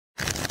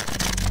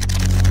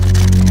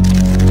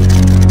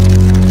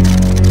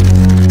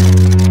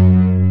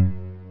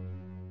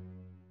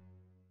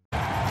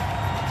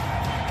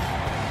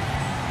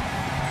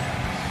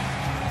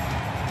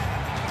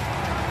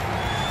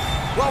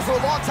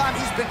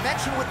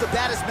mentioned with the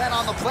baddest men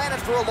on the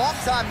planet for a long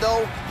time,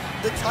 though,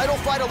 the title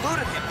fight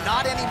eluded him.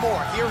 Not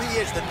anymore. Here he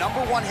is, the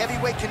 #1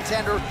 heavyweight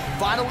contender,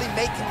 finally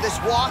making this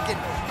walk and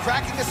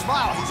cracking a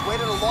smile. He's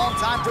waited a long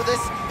time for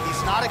this.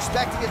 He's not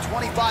expecting a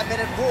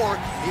 25-minute war.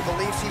 He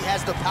believes he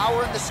has the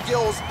power and the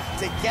skills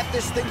to get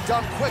this thing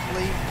done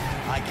quickly.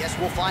 I guess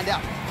we'll find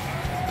out.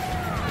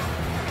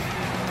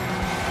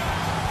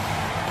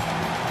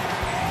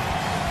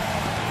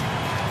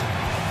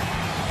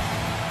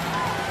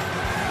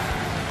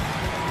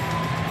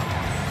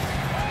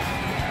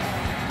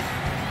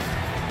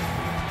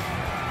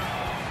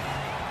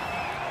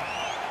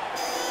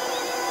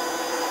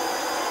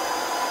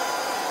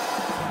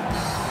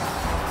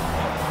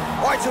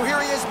 So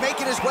here he is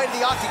making his way to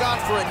the octagon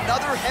for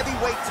another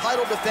heavyweight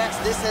title defense.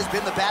 This has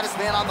been the baddest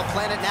man on the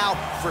planet now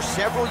for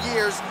several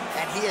years,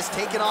 and he has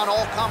taken on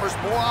all comers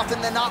more often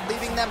than not,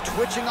 leaving them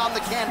twitching on the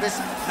canvas.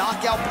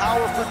 Knockout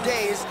power for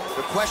days.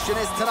 The question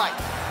is tonight,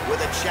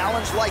 with a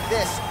challenge like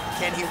this,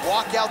 can he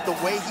walk out the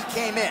way he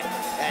came in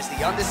as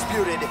the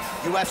undisputed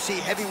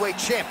UFC heavyweight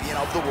champion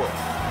of the world?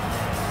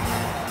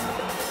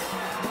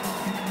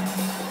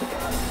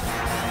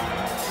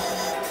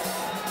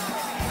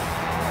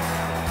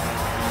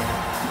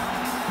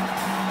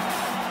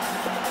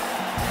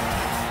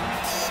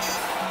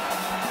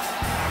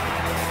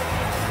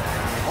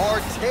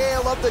 Our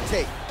tale of the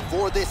tape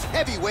for this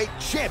heavyweight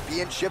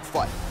championship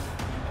fight.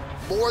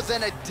 More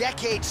than a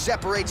decade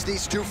separates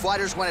these two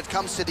fighters when it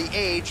comes to the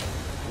age,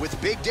 with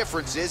big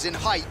differences in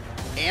height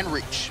and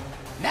reach.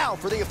 Now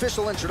for the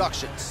official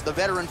introductions, the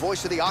veteran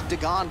voice of the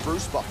octagon,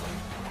 Bruce Buffer.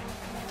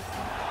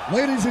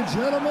 Ladies and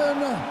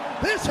gentlemen,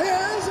 this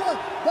is the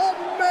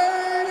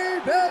main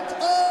event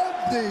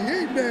of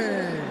the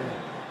evening.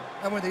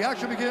 And when the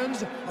action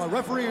begins, our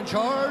referee in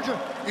charge,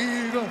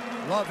 Yves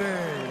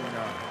Lavigne.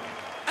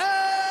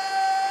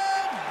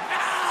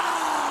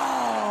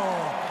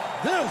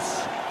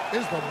 This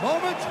is the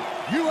moment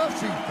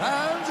UFC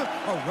fans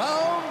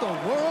around the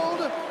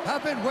world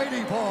have been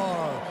waiting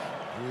for.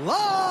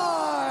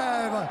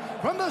 Live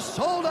from the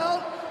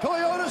sold-out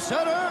Toyota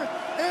Center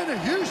in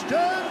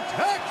Houston,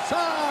 Texas.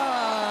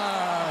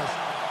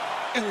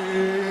 It's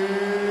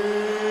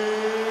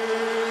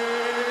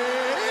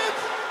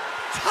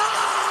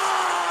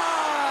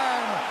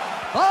time!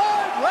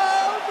 5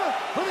 rounds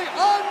for the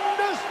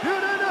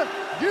undisputed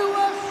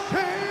UFC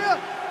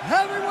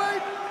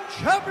Heavyweight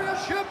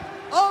Championship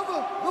of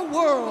the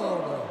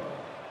world.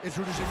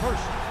 Introducing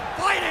first,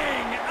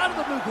 fighting out of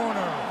the blue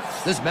corner.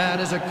 This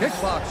man is a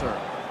kickboxer,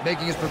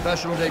 making his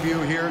professional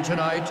debut here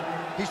tonight.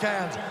 He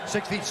stands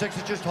 6 feet 6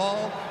 inches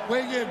tall,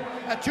 weighing in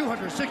at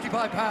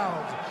 265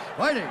 pounds.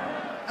 Fighting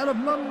out of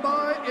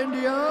Mumbai,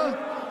 India,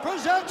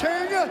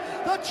 Presenting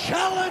the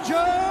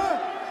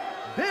challenger,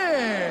 Big.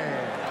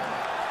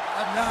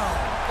 And now,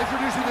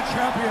 introducing the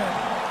champion,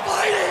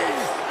 fighting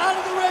out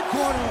of the red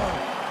corner.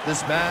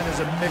 this man is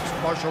a mixed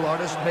martial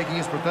artist, making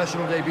his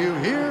professional debut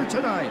here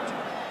tonight.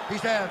 He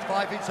stands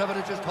 5 feet 7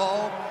 inches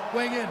tall,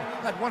 weighing in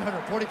at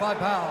 145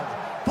 pounds.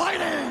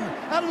 Fighting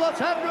out of Los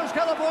Angeles,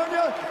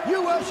 California,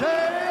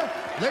 USA.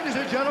 Ladies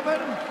and gentlemen,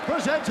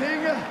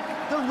 presenting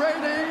the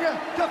reigning,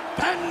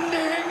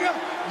 defending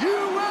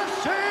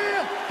UFC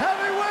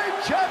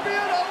heavyweight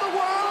champion of the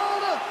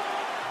world,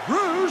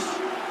 Bruce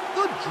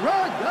the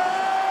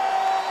Dragon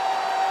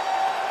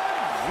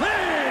Lee.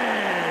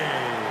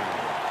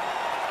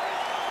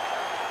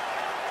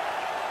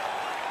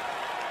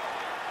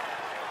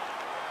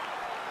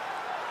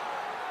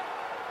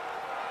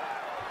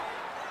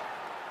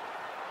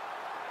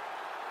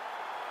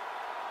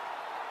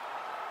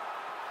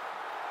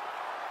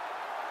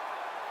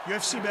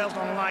 UFC belt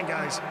on the line,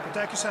 guys.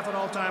 Protect yourself at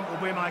all time.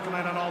 Obey my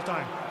command at all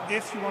time.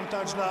 If you want to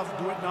touch love,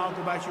 do it now.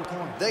 Go back to your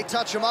corner. They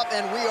touch him up,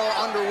 and we are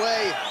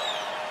underway.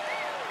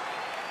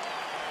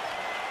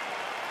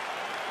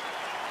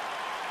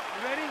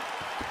 You ready?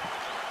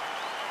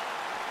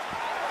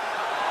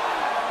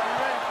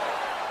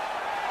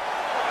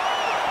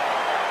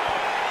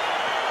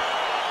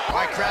 All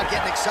right, crowd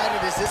getting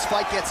excited as this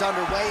fight gets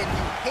underway, and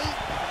you hate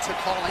to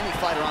call any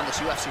fighter on this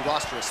UFC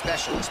roster a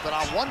specialist, but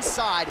on one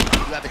side, you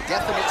have a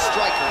definite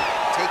striker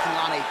taking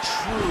on a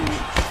true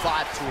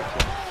 5-tool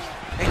player.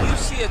 And you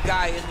see a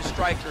guy in the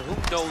striker who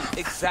knows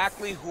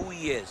exactly who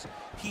he is.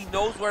 He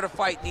knows where the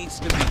fight needs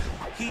to be.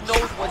 He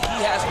knows what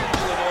he has to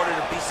do in order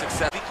to be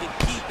successful. He can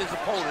keep his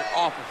opponent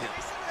off of him.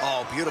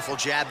 Oh, beautiful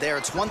jab there.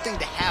 It's one thing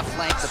to have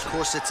length, of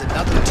course, it's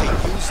another to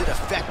use it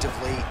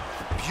effectively.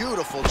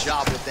 Beautiful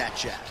job with that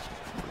jab.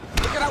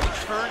 Look at how he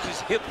turns his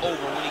hip over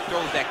when he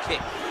throws that kick.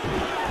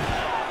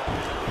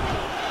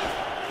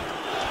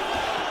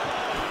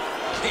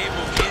 Game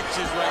of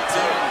inches right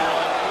there,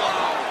 boy.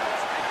 Wow.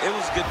 It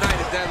was good night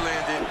if that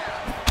landed.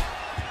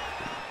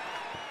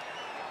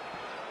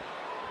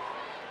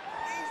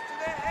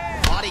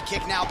 Body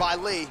kick now by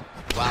Lee.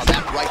 Wow,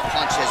 that right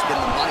punch has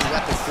been the money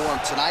weapon for him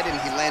tonight, and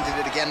he landed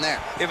it again there.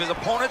 If his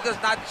opponent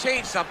does not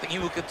change something, he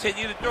will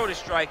continue to throw the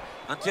strike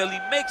until he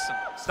makes him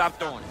stop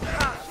throwing it.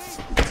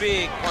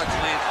 Big punch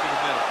lands through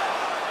the middle.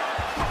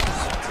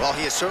 Well,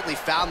 he has certainly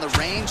found the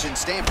range and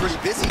staying pretty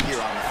busy here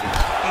on the field.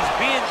 He's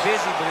being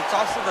busy, but it's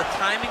also the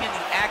timing and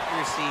the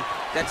accuracy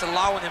that's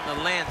allowing him to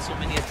land so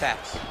many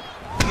attacks.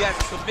 He has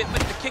a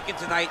commitment to kicking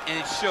tonight, and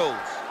it shows.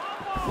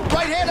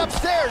 Right hand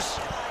upstairs.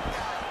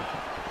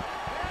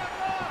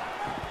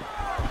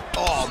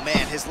 Oh,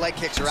 man, his leg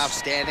kicks are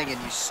outstanding,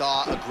 and you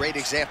saw a great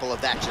example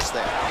of that just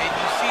there. And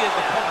you see his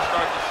opponent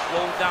start to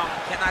slow down.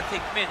 He cannot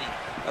take many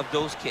of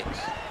those kicks.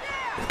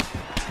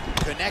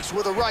 Connects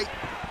with a right.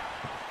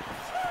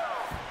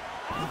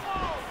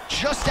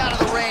 Just out of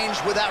the range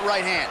with that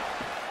right hand.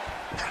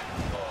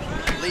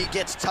 Lee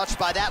gets touched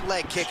by that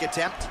leg kick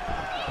attempt.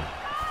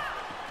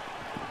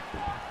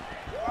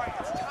 All right,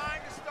 it's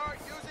time to start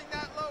using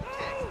that low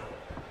kick.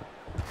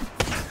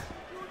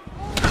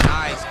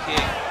 Nice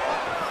kick.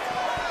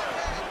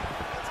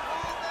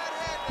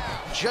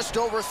 Just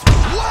over three.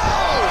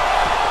 Whoa!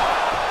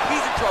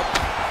 He's in trouble.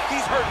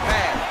 He's hurt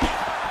bad.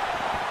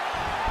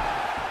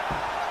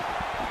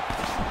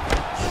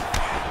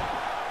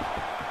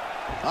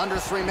 Under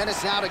 3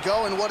 minutes now to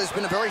go in what has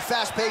been a very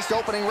fast-paced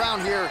opening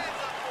round here.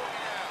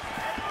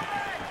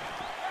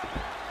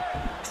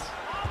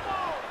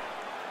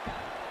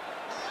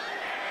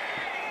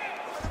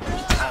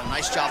 Oh,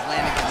 nice job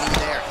landing the knee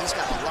there. He's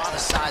got a lot of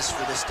size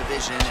for this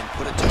division and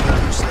put it to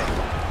good use there.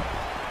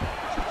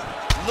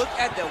 Look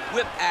at the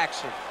whip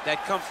action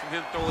that comes from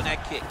him throwing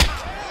that kick.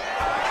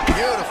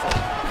 Beautiful.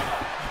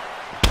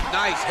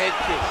 Nice head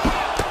kick.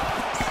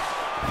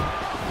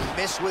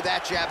 Missed with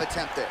that jab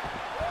attempt there.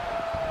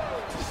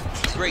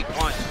 Great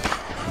punch.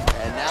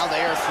 And now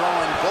they are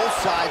throwing both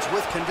sides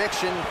with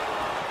conviction.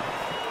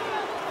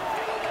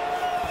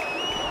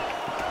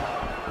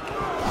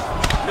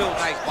 Real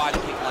nice body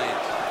kick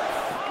lands.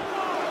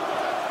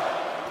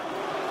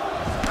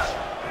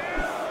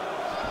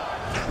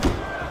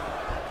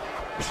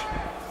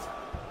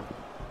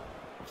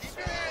 Keep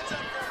your hands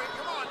up for me.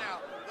 Come on now.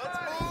 Let's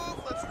move.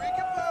 Let's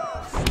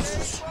recompose.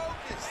 Stay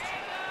focused.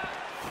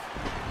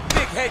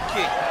 Big head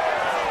kick.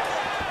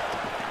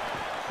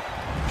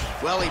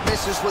 Well, he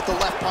misses with the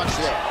left punch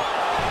there.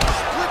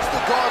 Splits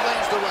the guard,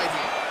 lands the right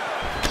hand.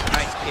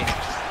 Nice kick.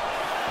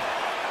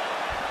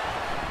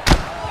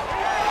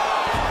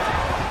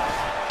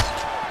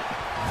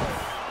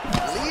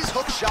 Lee's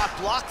hook shot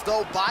blocked,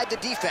 though, by the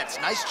defense.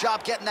 Nice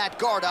job getting that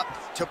guard up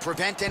to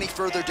prevent any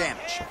further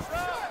damage.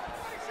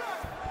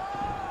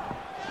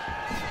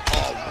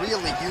 Oh,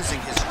 really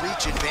using his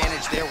reach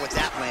advantage there with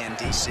that land,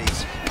 DC.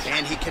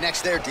 And he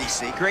connects there,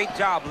 DC. Great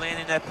job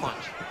landing that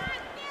punch.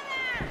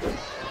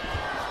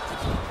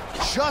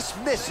 Just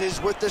misses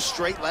with the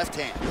straight left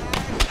hand.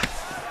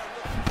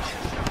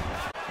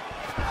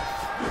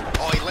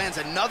 Oh, he lands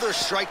another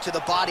strike to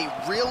the body,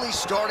 really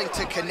starting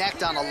to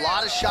connect on a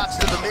lot of shots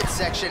to the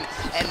midsection,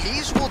 and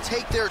these will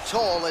take their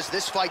toll as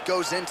this fight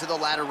goes into the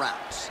latter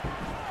rounds.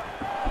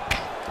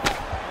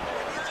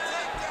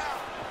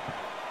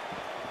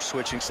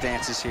 Switching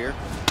stances here.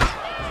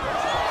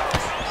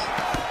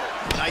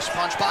 Nice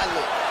punch by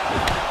Lee.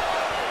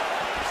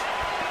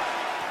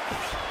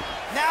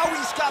 Now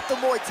he's got the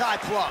Muay Thai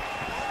plug.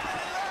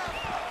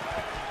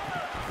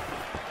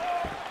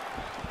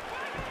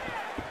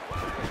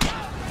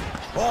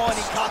 Oh, and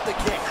he caught the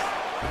kick.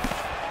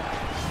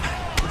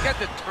 Look at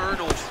the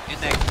turnover in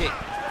that kick.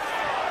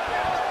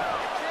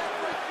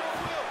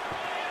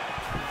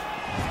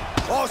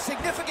 Oh,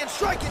 significant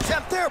strike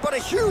attempt there, but a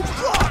huge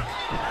block.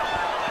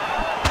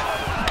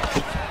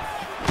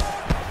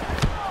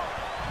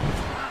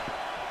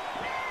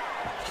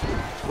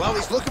 Well,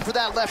 he's looking for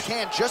that left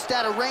hand, just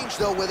out of range,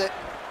 though, with it.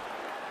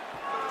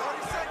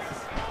 30 seconds.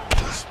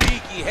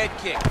 Sneaky head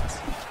kick.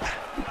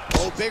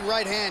 Oh, big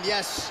right hand,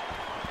 yes.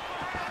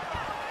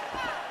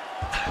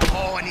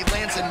 Oh, and he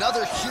lands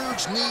another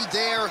huge knee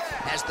there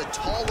as the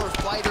taller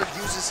fighter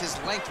uses his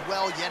length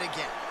well yet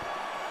again.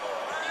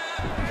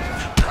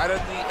 Right on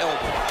the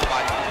elbow.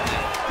 Body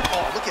kick.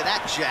 Oh, look at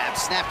that jab.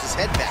 Snapped his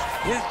head back.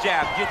 His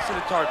jab gets to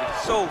the target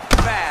so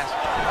fast,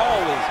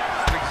 always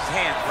brings his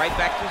hand right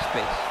back to his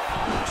face.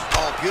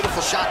 Oh,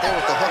 beautiful shot there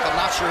with the hook. I'm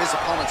not sure his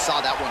opponent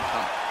saw that one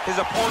come.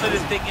 His opponent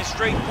is taking a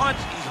straight punch.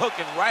 He's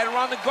hooking right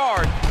around the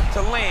guard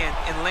to land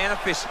and land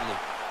efficiently.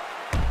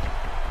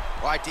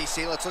 All right,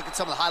 DC, let's look at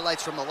some of the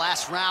highlights from the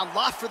last round.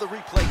 Lot for the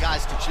replay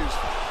guys to choose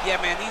from. Yeah,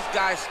 man, these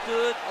guys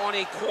stood on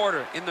a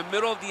quarter in the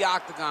middle of the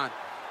octagon.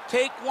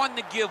 Take one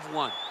to give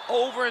one.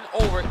 Over and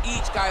over,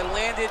 each guy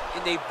landed,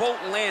 and they both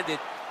landed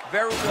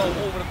very well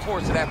over the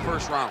course of that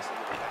first round.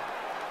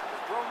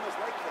 Throwing those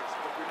leg kicks,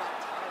 but you're not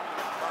timing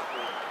them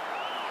properly.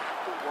 You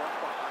have to work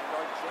behind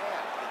our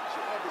jab. The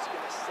jab is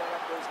going to set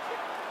up those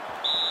kicks.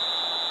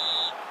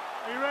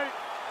 Are you ready?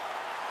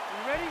 Are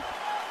you ready?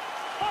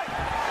 Fight!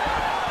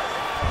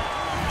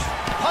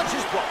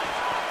 Punches blocked.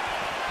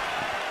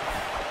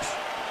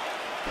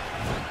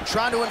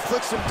 Trying to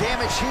inflict some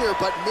damage here,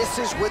 but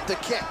misses with the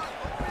kick.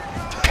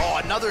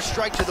 Oh, another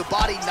strike to the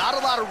body. Not a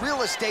lot of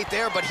real estate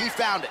there, but he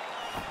found it.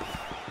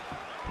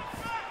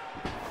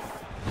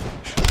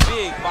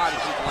 Big body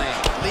kick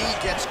land. Lee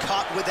gets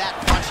caught with that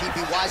punch. He'd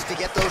be wise to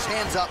get those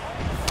hands up.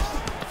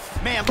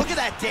 Man, look at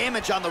that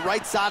damage on the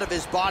right side of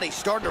his body.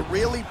 Starting to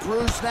really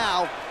bruise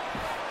now.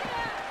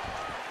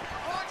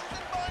 Punches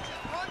and punches,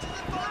 punches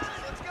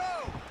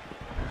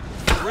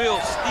real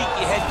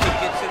sneaky head kick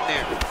gets in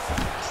there.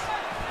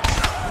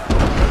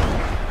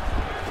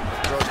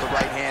 Throws the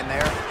right hand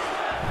there.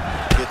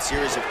 Good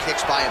series of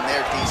kicks by him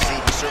there, DC.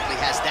 He certainly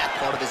has that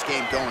part of his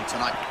game going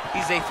tonight.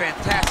 He's a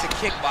fantastic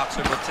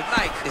kickboxer, but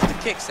tonight is the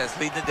kicks that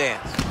lead the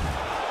dance.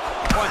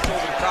 Punch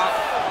over the top.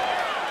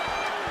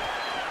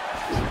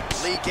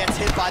 Lee gets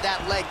hit by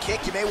that leg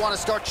kick. You may want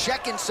to start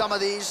checking some of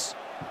these.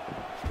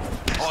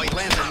 Oh, he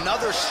lands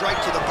another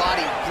strike to the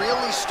body,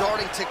 really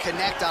starting to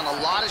connect on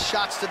a lot of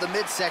shots to the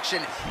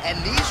midsection, and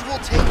these will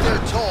take their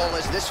toll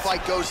as this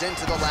fight goes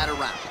into the latter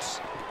rounds.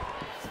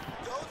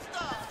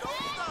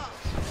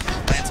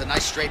 Lands a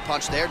nice straight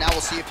punch there. Now we'll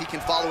see if he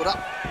can follow it up.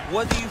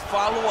 What do you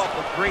follow up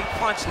a great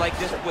punch like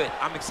this with?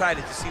 I'm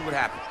excited to see what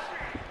happens.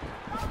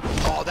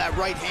 Oh, that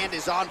right hand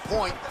is on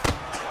point.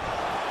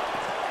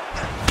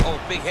 Oh,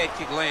 big head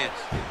kick lands.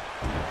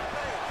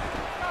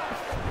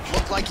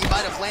 Looked like he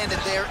might have landed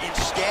there.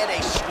 Instead,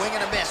 a swing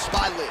and a miss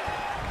by Lee.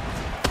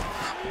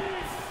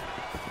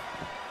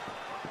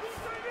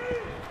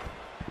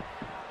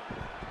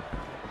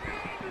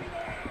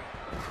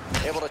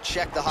 Able to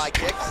check the high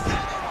kick.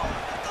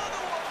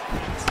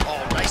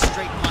 Oh, nice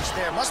straight punch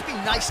there. Must be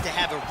nice to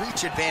have a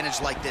reach advantage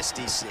like this,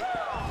 DC.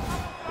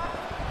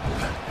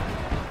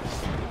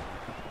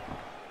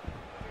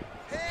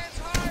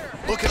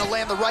 Looking to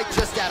land the right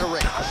just out of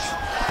range.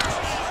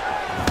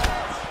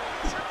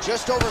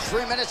 Just over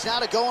 3 minutes now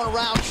to go in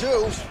round 2.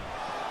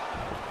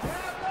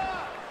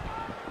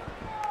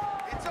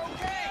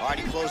 All right,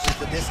 he closes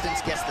the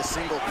distance, gets the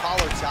single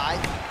collar tie.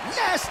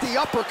 Nasty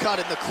uppercut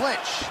in the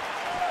clinch.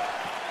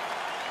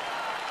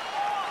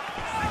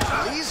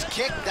 Lee's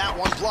kick, that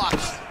one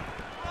blocked.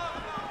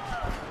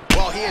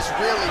 Well, he has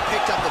really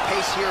picked up the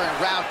pace here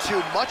in round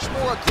 2. Much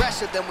more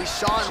aggressive than we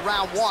saw in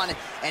round 1,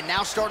 and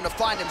now starting to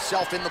find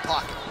himself in the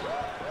pocket.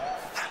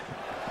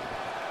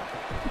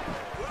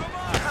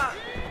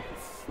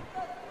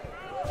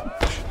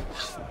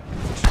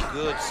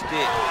 Good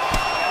stick.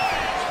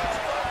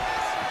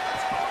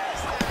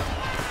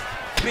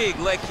 Big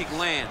leg kick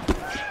land.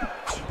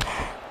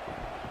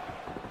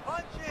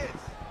 Punches.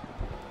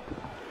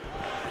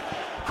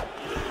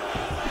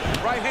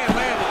 Right hand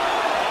landed.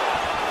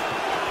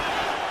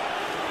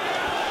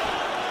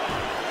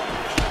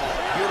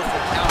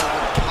 Beautiful counter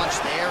with a punch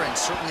there, and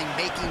certainly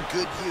making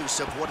good use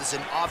of what is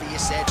an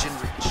obvious edge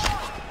and reach.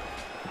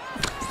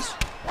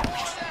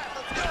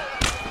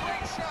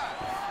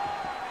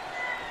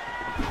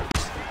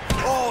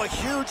 Oh, a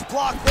huge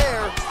block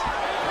there.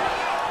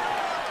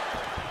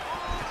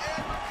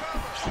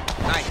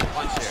 Nice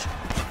punch there.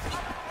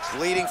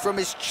 Bleeding from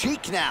his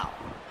cheek now.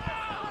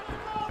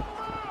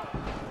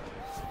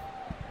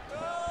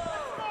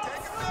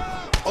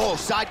 Oh,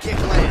 side kick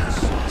lands.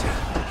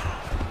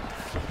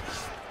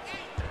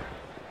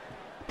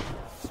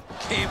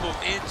 Game of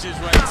inches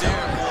right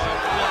there, boy.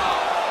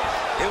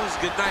 Wow. It was a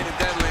good night if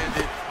that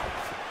landed.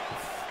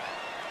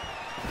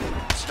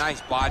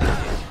 Nice body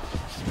kick.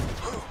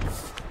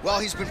 Well,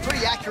 he's been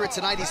pretty accurate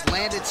tonight. He's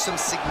landed some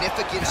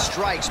significant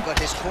strikes, but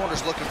his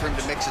corner's looking for him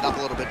to mix it up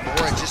a little bit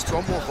more and just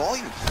throw more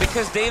volume.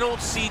 Because they don't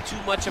see too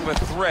much of a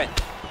threat.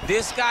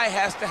 This guy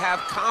has to have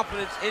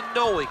confidence in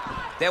knowing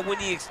that when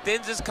he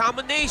extends his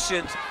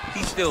combinations,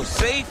 he's still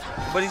safe,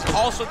 but he's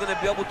also going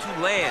to be able to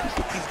land.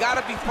 He's got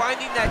to be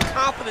finding that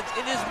confidence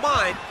in his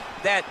mind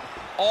that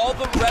all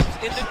the reps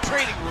in the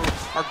training room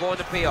are going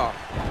to pay off.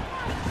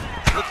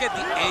 Look at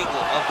the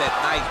angle of that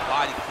nice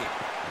body kick.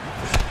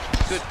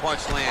 Good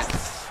punch land.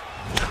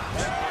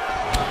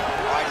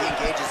 All right, he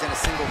engages in a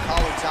single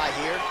collar tie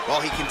here.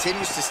 Well, he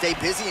continues to stay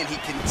busy, and he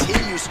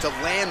continues to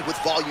land with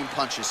volume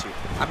punches here.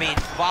 I mean,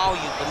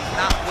 volume, but he's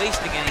not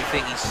wasting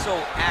anything. He's so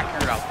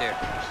accurate out there.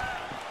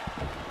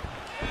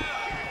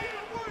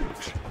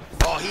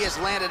 Oh, he has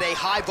landed a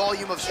high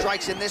volume of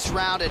strikes in this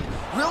round and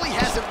really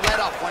hasn't let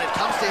up when it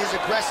comes to his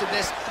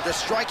aggressiveness. The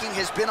striking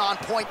has been on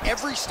point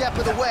every step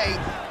of the way.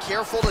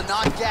 Careful to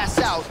not gas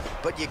out,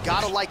 but you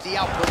gotta like the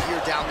output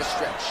here down the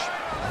stretch.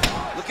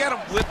 Look at him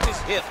whip his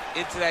hip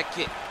into that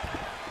kick.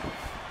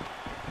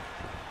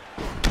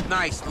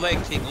 Nice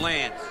leg kick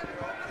lands.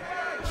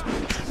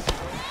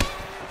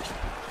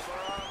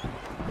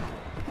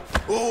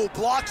 Oh,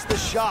 blocks the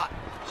shot.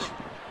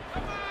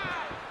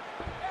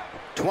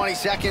 20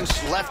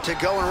 seconds left to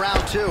go in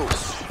round 2.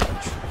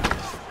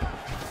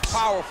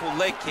 Powerful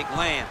leg kick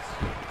lands.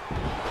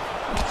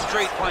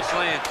 Straight punch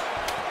lands.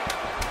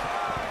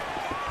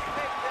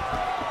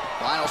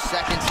 Final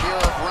seconds here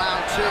of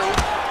round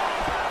 2.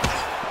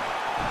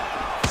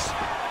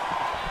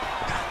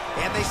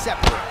 And they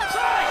separate.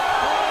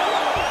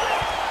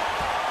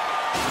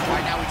 All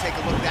right, now we take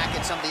a look back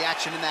at some of the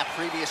action in that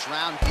previous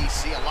round,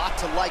 DC. A lot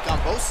to like on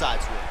both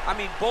sides here. I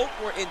mean, both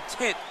were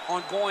intent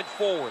on going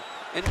forward.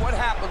 And what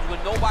happens when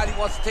nobody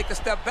wants to take a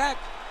step back?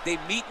 They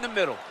meet in the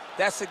middle.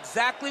 That's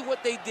exactly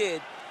what they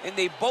did, and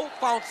they both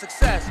found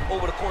success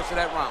over the course of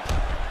that round.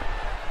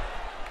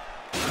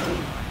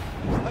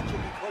 Punching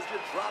because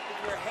you're dropping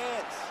your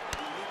hands.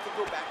 You need to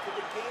go back to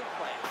the game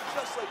plan,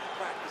 just like you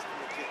practiced in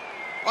the gym.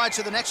 All right,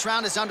 so the next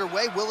round is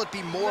underway. Will it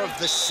be more of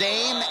the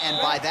same? And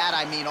by that,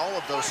 I mean all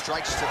of those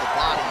strikes to the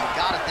body. You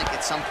gotta think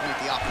at some point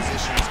the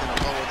opposition is gonna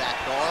lower that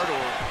guard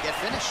or get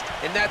finished.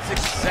 And that's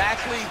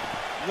exactly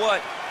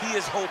what he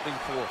is hoping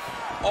for.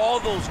 All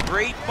those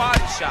great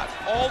body shots,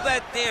 all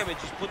that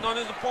damage he's putting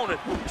on his opponent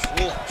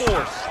will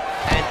force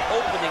an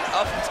opening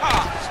up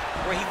top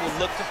where he will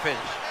look to finish.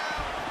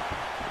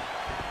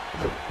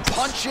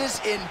 Punches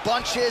in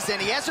bunches,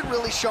 and he hasn't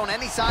really shown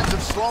any signs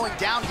of slowing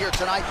down here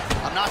tonight.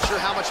 I'm not sure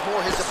how much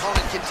more his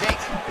opponent can take.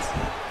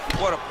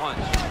 What a punch.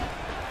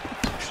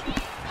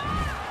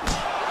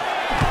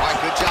 All right,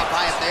 good job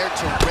by him there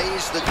to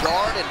raise the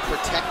guard and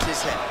protect his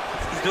head.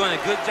 He's doing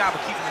a good job of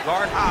keeping the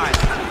guard high,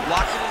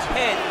 locking his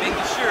head,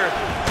 making sure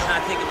he's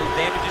not taking those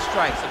damaging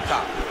strikes up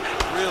top.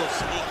 Real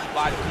sneaky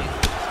body kick.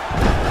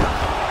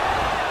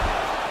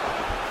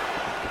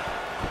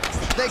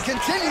 They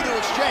continue to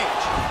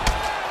exchange.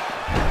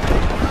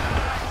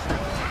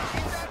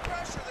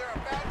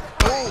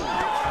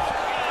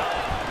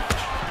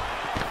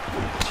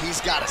 He's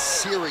got a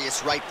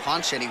serious right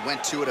punch, and he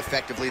went to it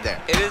effectively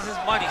there. It is his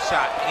money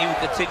shot, and he will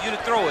continue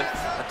to throw it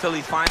until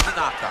he finds the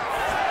knockout.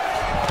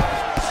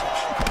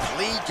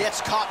 Lee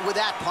gets caught with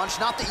that punch.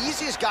 Not the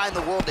easiest guy in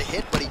the world to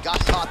hit, but he got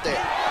caught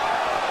there.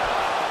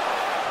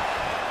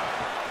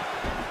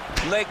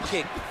 Leg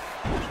kick.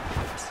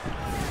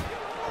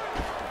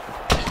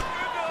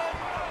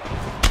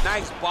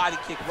 Nice body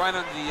kick right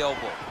under the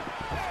elbow.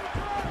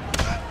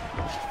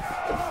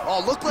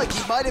 Oh, looked like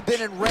he might have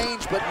been in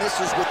range, but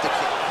misses with the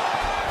kick.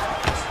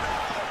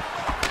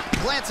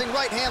 Glancing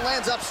right hand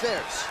lands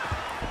upstairs.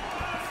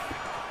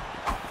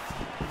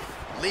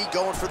 Lee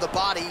going for the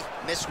body,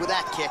 missed with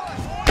that kick.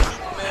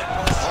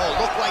 Oh,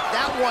 looked like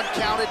that one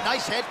counted.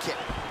 Nice head kick.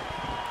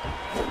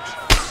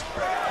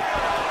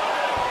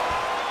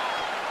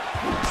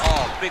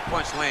 Oh, big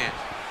punch lands.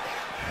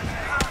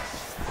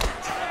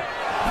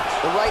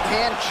 The right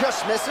hand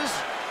just misses.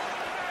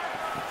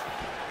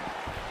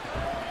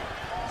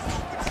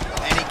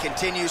 And he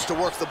continues to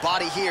work the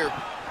body here.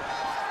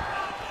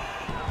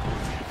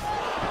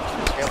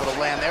 Able to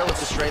land there with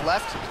the straight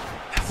left.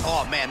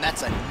 Oh, man,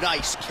 that's a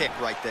nice kick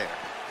right there.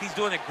 He's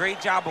doing a great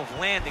job of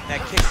landing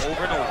that kick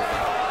over and over.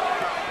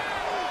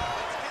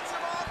 Let's get some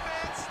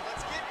offense.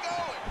 Let's get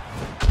going.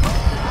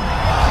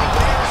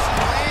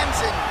 Lands,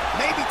 and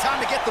maybe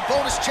time to get the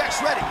bonus checks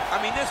ready.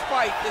 I mean, this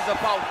fight is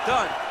about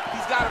done.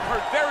 He's got him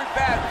hurt very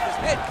bad with his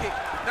head kick.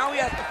 Now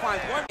he has to find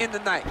one in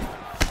the night.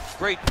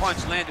 Great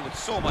punch landed with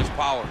so much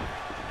power.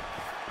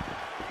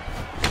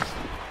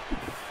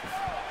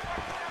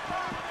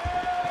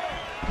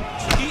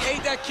 He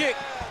ate that kick.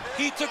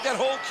 He took that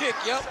whole kick,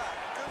 yep.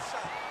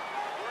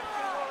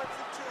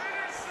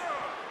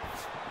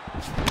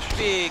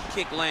 Big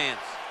kick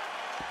lands.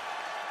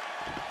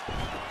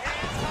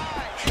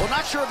 Well,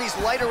 not sure if he's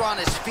lighter on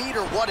his feet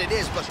or what it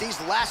is, but these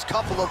last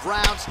couple of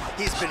rounds,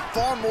 he's been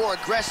far more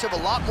aggressive, a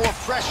lot more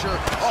pressure.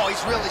 Oh,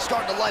 he's really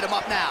starting to light him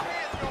up now.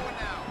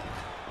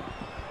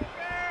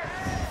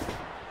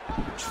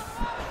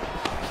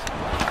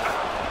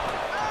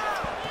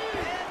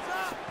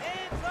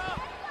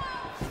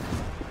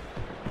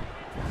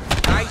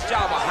 Nice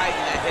job of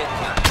hiding that head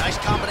kick. Nice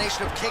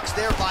combination of kicks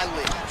there by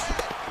Lee.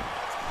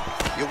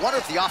 You wonder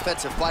if the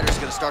offensive fighter is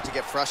going to start to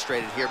get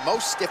frustrated here.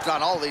 Most, if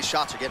not all of these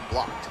shots are getting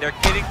blocked. They're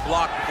getting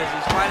blocked because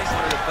he's fighting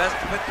one of the best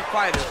defensive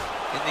fighters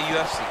in the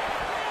UFC.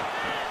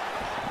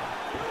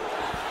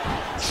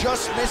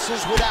 Just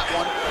misses with that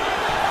one.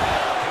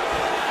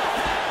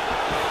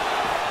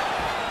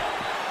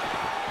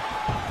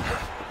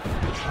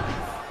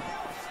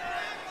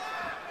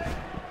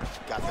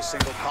 Got the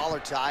single collar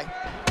tie.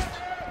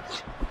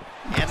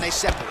 And they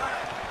separate.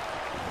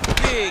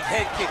 Big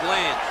head kick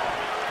lands.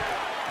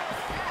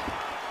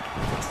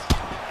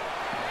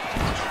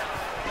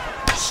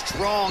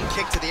 Strong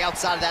kick to the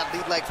outside of that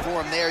lead leg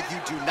for him there. You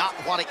do not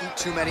want to eat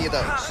too many of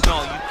those. No,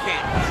 you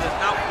can't. He does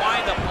not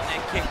wind up on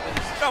that kick, but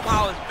he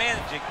somehow is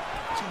managing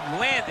to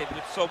land it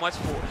with so much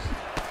force.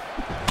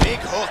 Big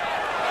hook.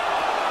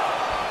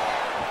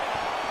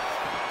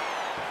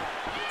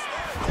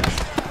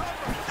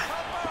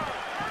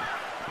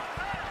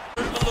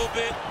 A little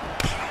bit.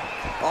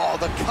 Oh,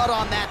 the cut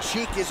on that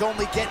cheek is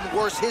only getting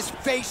worse. His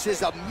face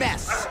is a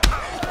mess.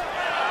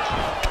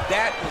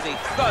 That was a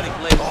thudding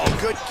leg. Oh,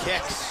 good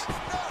kicks.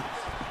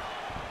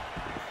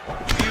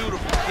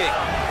 Beautiful kick.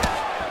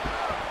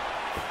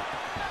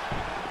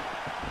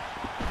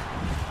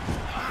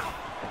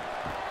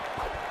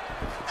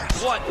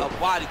 What a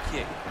body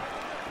kick.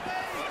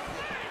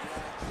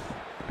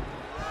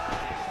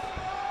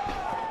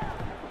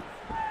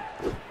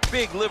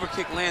 Big liver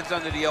kick lands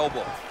under the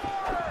elbow.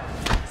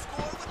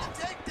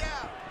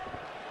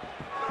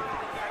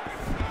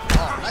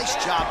 Oh, nice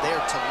job there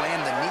to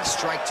land the knee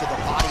strike to the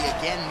body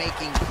again,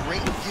 making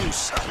great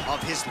use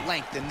of his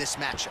length in this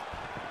matchup.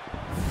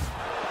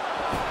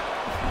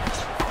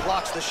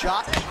 Blocks the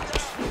shot.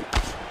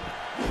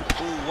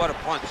 Ooh, what a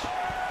punch.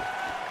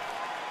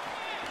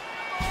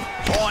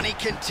 Oh, and he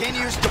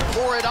continues to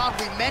pour it on.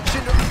 We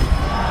mentioned...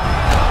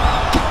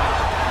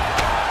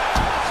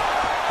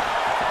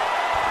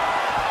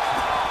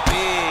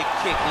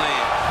 kick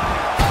lands.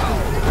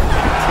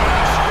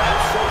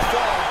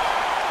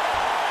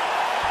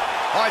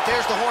 All right,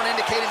 there's the horn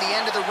indicating the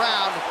end of the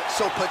round.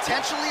 So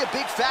potentially a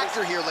big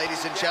factor here,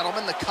 ladies and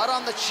gentlemen. The cut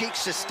on the cheek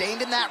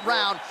sustained in that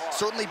round.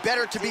 Certainly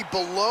better to be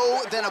below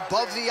than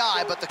above the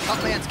eye, but the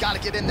cut man's got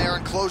to get in there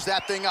and close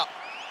that thing up.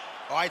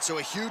 All right, so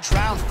a huge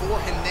round for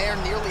him there.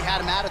 Nearly had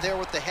him out of there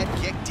with the head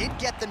kick. Did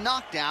get the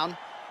knockdown.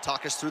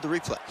 Talk us through the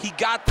replay. He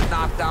got the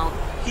knockdown.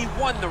 He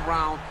won the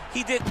round.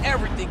 He did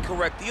everything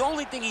correct. The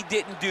only thing he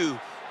didn't do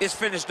is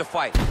finish the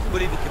fight.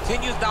 But if he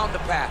continues down the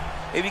path,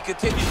 if he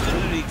continues to do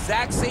the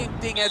exact same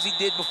thing as he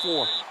did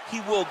before,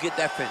 he will get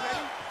that finish.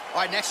 All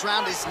right, next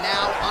round is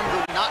now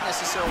under not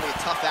necessarily a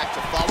tough act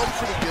to follow.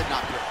 Pretty good,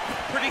 not great.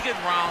 Pretty good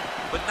round,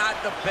 but not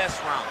the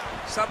best round.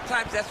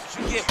 Sometimes that's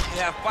what you get when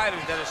you have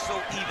fighters that are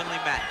so evenly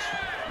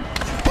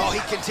matched. Well,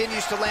 he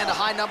continues to land a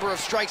high number of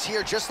strikes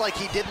here, just like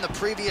he did in the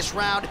previous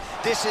round.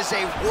 This is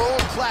a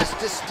world-class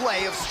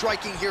display of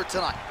striking here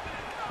tonight.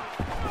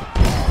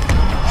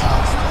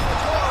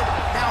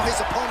 Now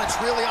his opponent's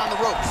really on the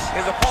ropes.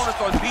 His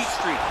opponent's on beat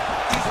street.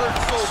 He's hurt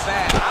so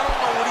bad. I don't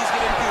know what he's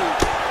going to do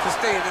to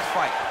stay in this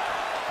fight.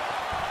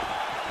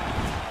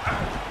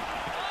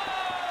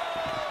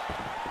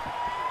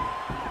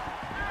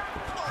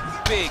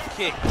 Big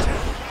kick.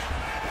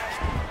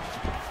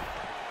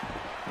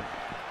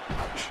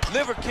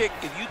 Liver kick,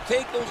 if you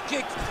take those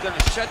kicks, it's going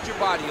to shut your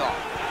body off.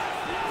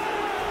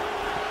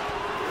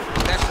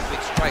 That's a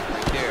big strike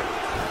right there.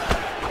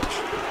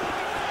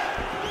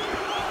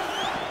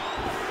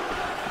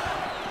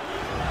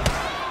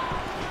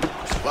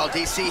 Well,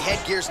 DC,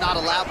 headgear's not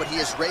allowed, but he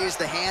has raised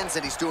the hands,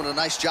 and he's doing a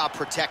nice job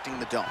protecting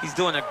the dome. He's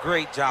doing a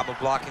great job of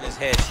blocking his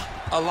head.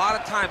 A lot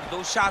of times,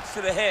 those shots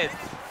to the head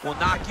will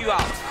knock you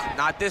out.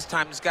 Not this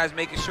time. This guy's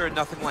making sure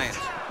nothing lands.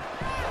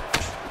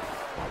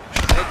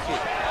 Head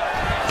kick.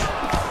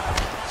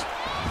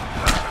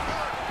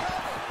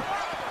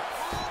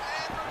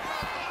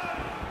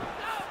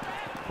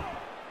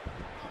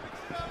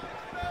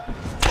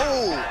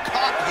 Oh,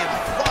 caught him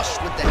flush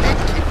with the head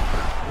kick.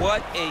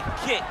 What a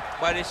kick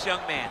by this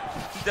young man.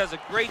 He does a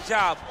great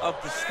job of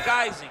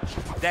disguising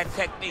that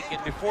technique,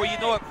 and before you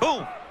know it,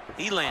 boom,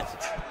 he lands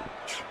it.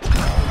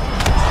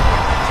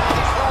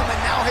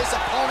 And now his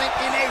opponent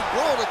in a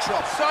world of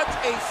trouble. Such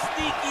a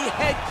sneaky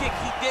head kick.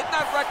 He did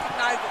not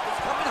recognize it was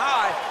coming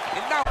high,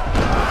 and now...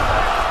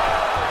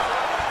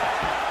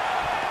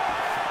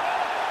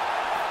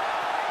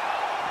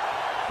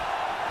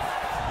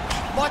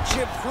 Much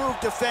improved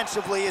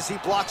defensively as he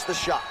blocks the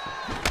shot.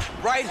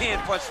 Right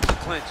hand punch from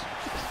the clinch.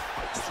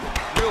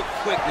 Real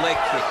quick leg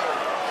kick.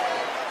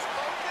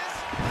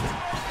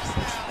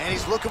 And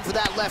he's looking for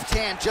that left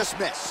hand, just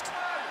missed.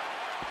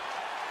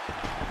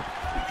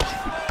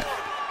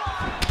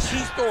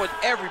 He's throwing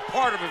every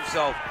part of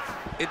himself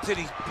into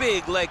these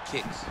big leg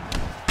kicks.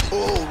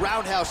 Oh,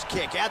 roundhouse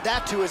kick. Add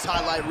that to his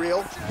highlight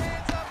reel.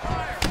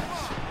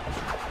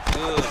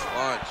 Good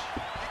punch.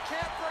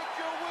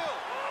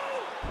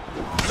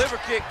 Liver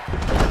kick.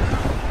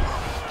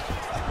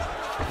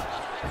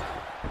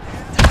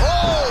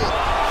 Oh!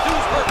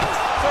 Dude's hurt.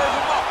 Serve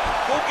him up.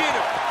 Go get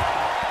him.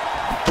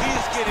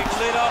 He's getting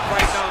lit up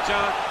right now,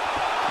 John.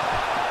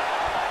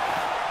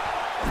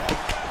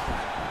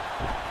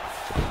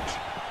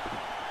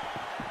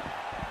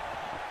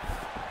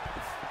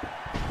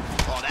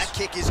 Oh, that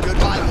kick is good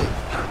by Lee.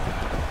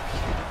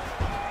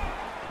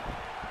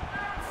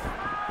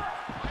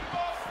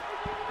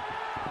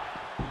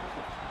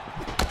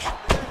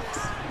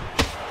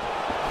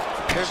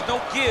 There's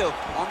no give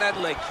on that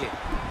leg kick.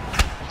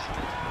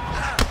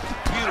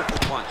 Beautiful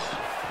punch.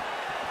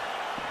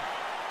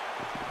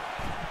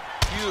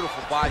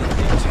 Beautiful body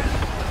kick.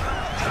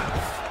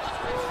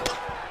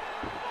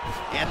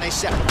 And they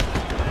separate.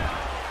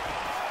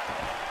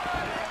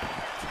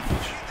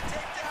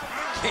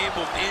 Game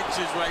of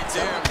inches right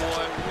there,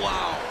 boy.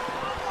 Wow.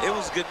 It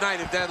was good night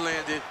if that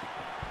landed.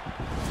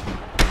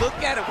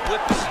 Look at him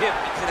whip his hip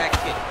into that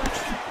kick.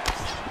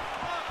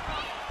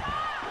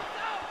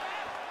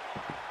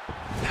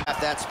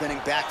 That spinning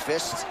back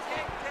fist.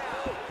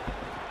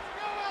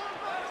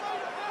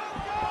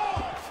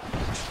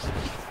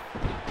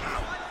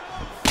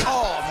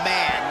 Oh,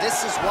 man,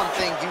 this is one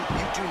thing you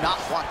do not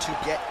want to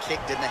get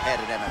kicked in the head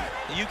at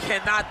MMA. You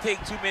cannot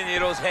take too many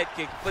of those head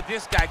kicks, but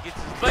this guy gets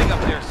his leg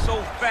up there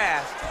so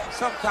fast,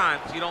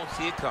 sometimes you don't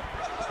see it coming.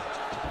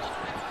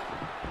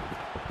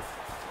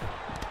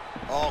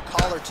 Oh,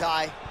 collar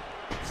tie.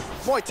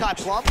 Muay Thai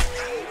plump.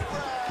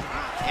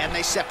 And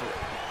they separate.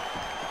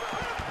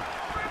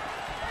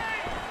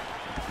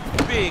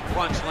 Big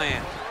punch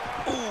land.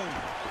 Ooh.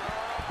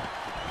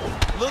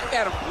 Look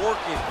at him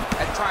working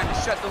at trying to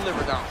shut the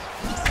liver down.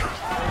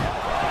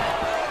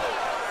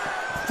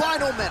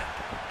 Final minute.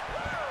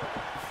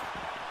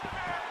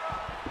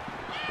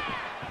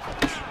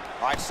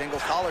 All right, single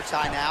collar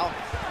tie now.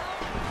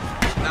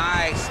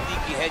 Nice,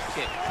 sneaky head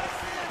kick.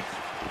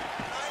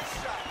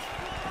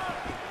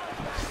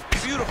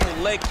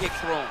 Beautiful leg kick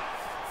thrown.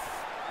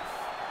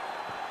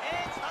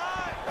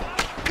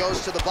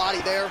 Goes to the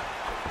body there.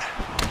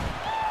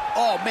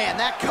 Oh, man,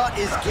 that cut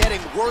is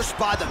getting worse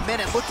by the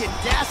minute. Looking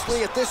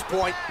ghastly at this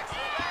point.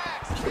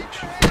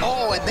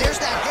 Oh, and there's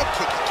that head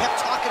kick. He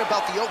kept talking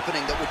about the opening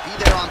that would be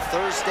there on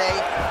Thursday.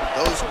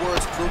 Those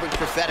words proving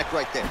prophetic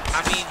right there. I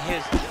mean,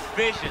 his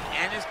vision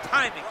and his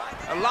timing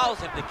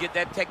allows him to get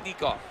that technique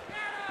off.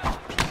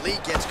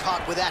 Lee gets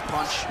caught with that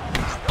punch.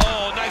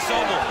 Oh, nice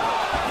elbow.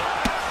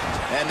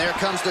 And there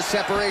comes the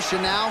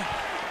separation now.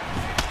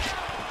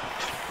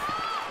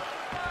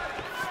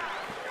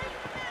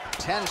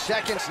 10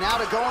 seconds now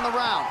to go in the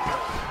round.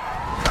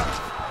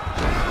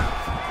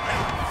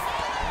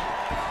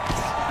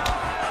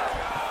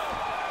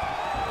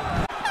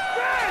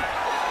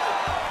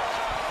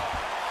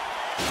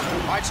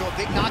 All right, so a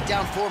big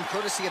knockdown for him,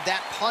 courtesy of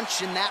that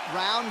punch in that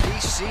round.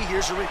 DC,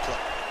 here's a replay.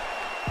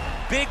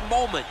 Big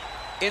moment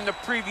in the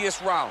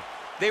previous round.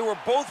 They were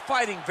both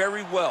fighting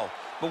very well,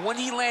 but when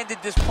he landed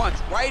this punch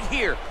right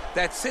here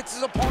that sits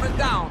his opponent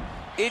down,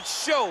 it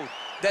showed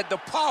that the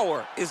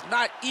power is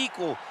not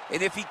equal,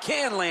 and if he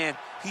can land,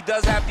 he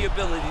does have the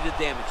ability to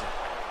damage him.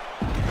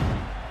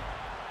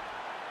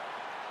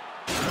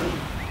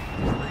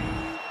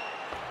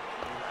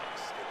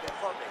 Get that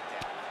heart rate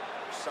down.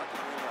 You're sucking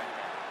in right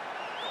now.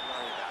 Don't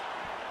worry about it.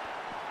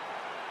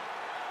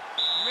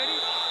 Ready?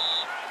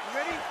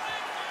 Ready?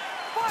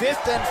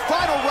 Fifth and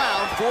final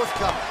round,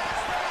 forthcoming.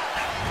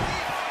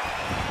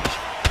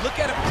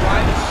 Look at him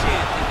drive his shin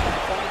into his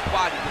opponent's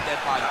body with that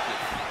body kick.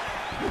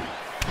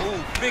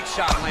 Ooh, big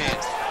shot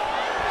lands.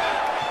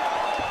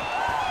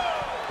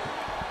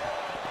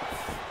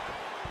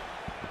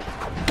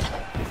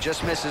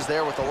 Just misses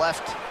there with the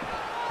left.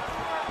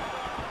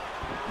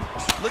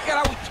 Look at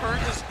how he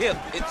turned his hip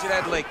into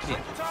that leg kick.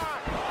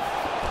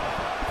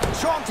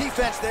 Strong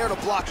defense there to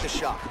block the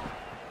shot.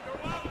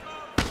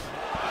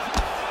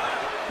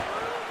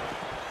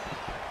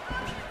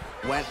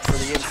 Went for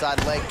the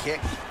inside leg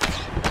kick.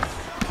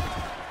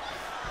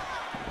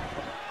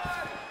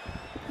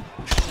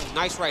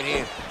 Nice right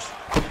hand.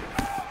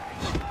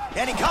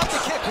 And he caught the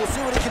kick. We'll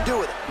see what he can do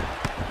with it.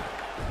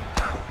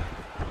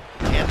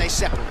 And they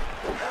separate.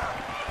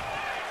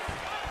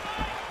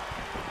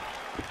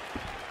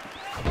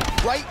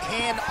 Right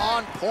hand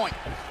on point.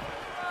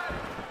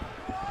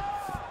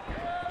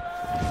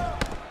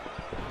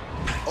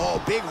 Oh,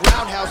 big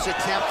roundhouse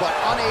attempt, but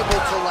unable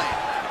to land.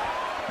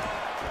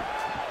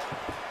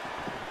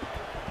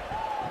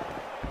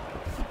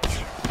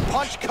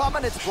 Punch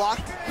coming, it's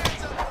blocked.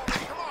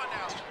 Come on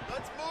now.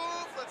 Let's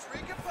move. Let's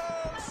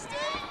recompose.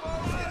 Stay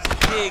focused.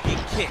 Big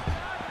and kick.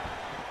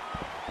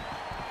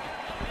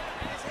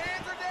 His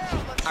hands are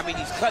down. Let's I mean,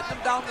 he's cutting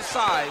them down the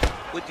side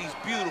with these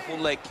beautiful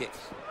leg kicks.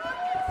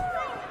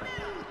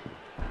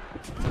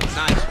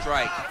 Nice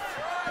strike. All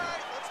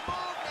right, let's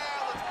move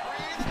now. Let's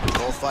breathe.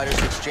 Both fighters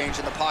exchange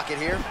in the pocket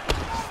here.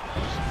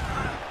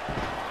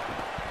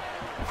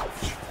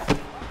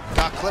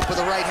 Got clipped with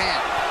the right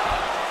hand.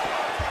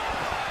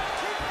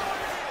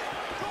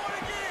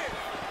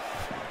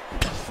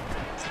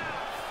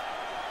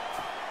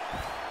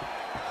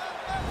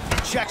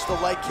 Checks the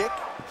leg kick.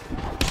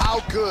 How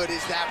good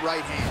is that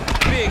right hand?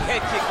 Big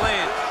head kick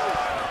lands.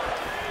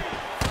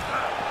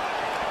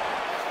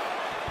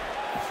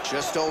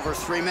 Just over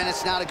 3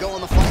 minutes now to go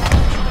in the fight.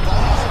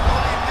 Ball's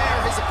in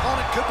there. His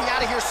opponent could be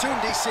out of here soon,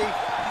 DC.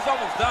 He's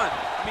almost done.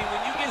 I mean,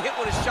 when you get hit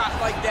with a shot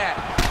like that,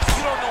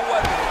 you don't know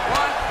whether to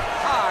run,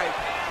 hide,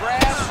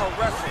 grab, or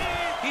wrestle.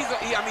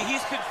 I mean,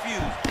 he's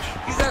confused.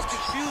 He's as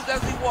confused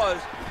as he was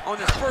on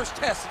his first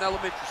test in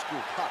elementary school.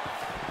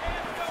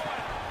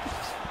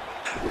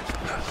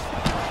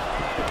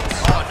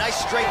 Oh, nice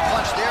straight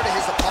punch there to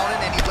his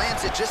opponent, and he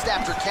lands it just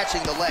after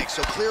catching the leg.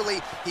 So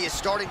clearly, he is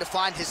starting to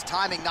find his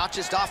timing, not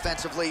just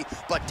offensively,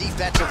 but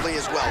defensively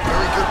as well.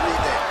 Very good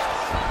read there.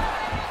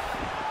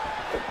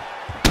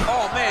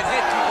 Oh, man,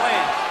 head kick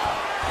lands.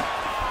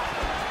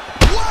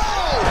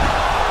 Whoa!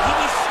 He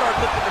needs to start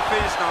looking to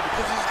finish now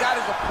because he's got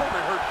his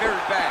opponent hurt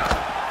very bad.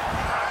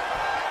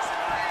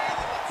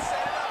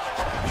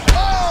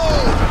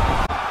 Oh!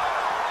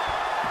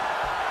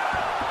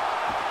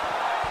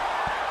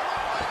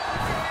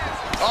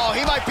 Oh,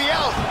 he might be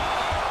out.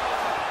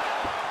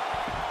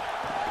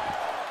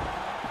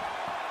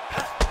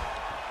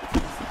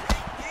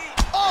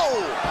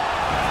 Oh!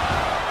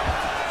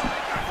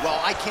 Well,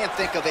 I can't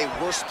think of a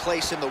worse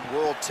place in the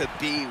world to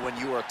be when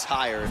you are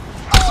tired.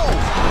 Oh!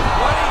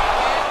 What a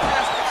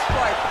fantastic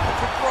strike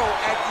to throw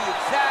at the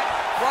exact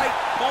right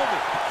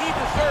moment. He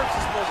deserves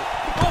this moment.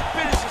 Don't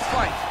finish his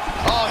fight.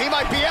 Oh, he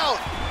might be out.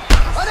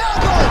 An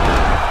elbow!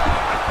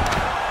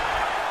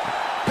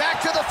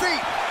 Back to the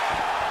feet.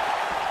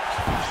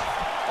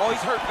 Oh,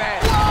 he's hurt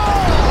bad. Whoa!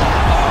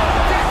 Oh,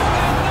 this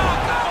is the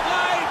knockout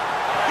life.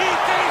 He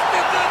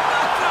tasted the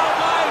knockout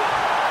life.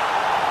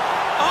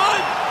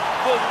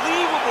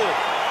 Unbelievable.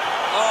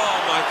 Oh,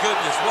 my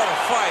goodness, what a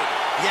fight.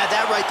 Yeah,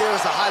 that right there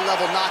was a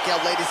high-level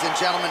knockout, ladies and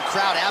gentlemen.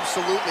 Crowd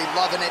absolutely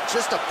loving it.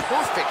 Just a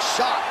perfect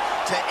shot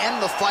to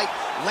end the fight.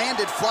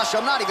 Landed flush.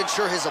 I'm not even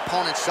sure his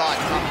opponent saw it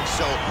coming.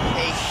 So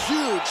a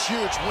huge,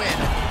 huge win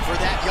for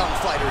that young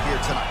fighter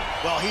here tonight.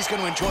 Well, he's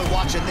going to enjoy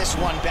watching this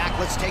one back.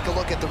 Let's take a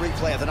look at the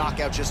replay of the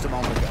knockout just a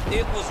moment ago.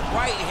 It was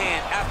right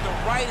hand after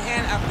right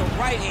hand after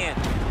right hand.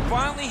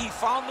 Finally, he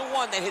found the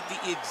one that hit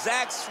the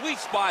exact sweet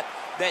spot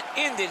that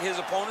ended his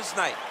opponent's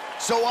night.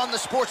 So on the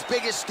sport's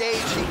biggest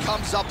stage, he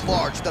comes up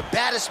large. The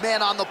baddest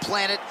man on the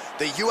planet,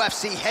 the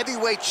UFC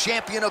heavyweight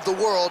champion of the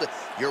world,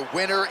 your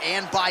winner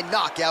and by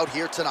knockout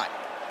here tonight.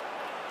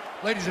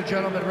 Ladies and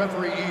gentlemen,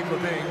 referee Yves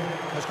Levine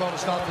has called a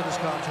stop to this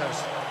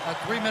contest at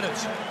 3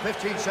 minutes,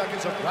 15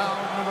 seconds of round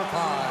number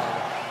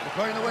 5.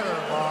 Declaring the winner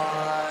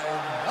by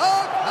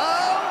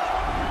knockout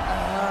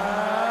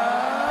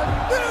and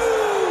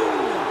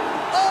new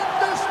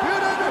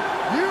undisputed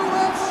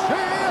UFC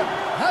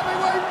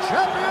heavyweight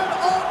champion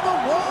of the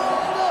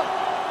world.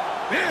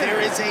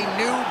 There is a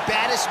new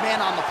baddest man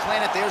on the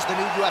planet. There's the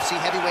new UFC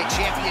heavyweight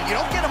champion. You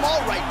don't get them all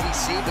right,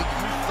 BC, but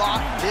you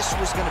thought this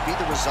was going to be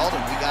the result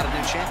and we got a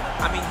new champion.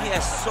 I mean, he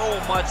has so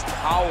much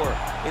power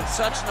and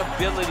such an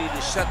ability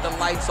to shut the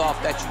lights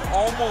off that you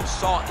almost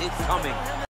saw it coming.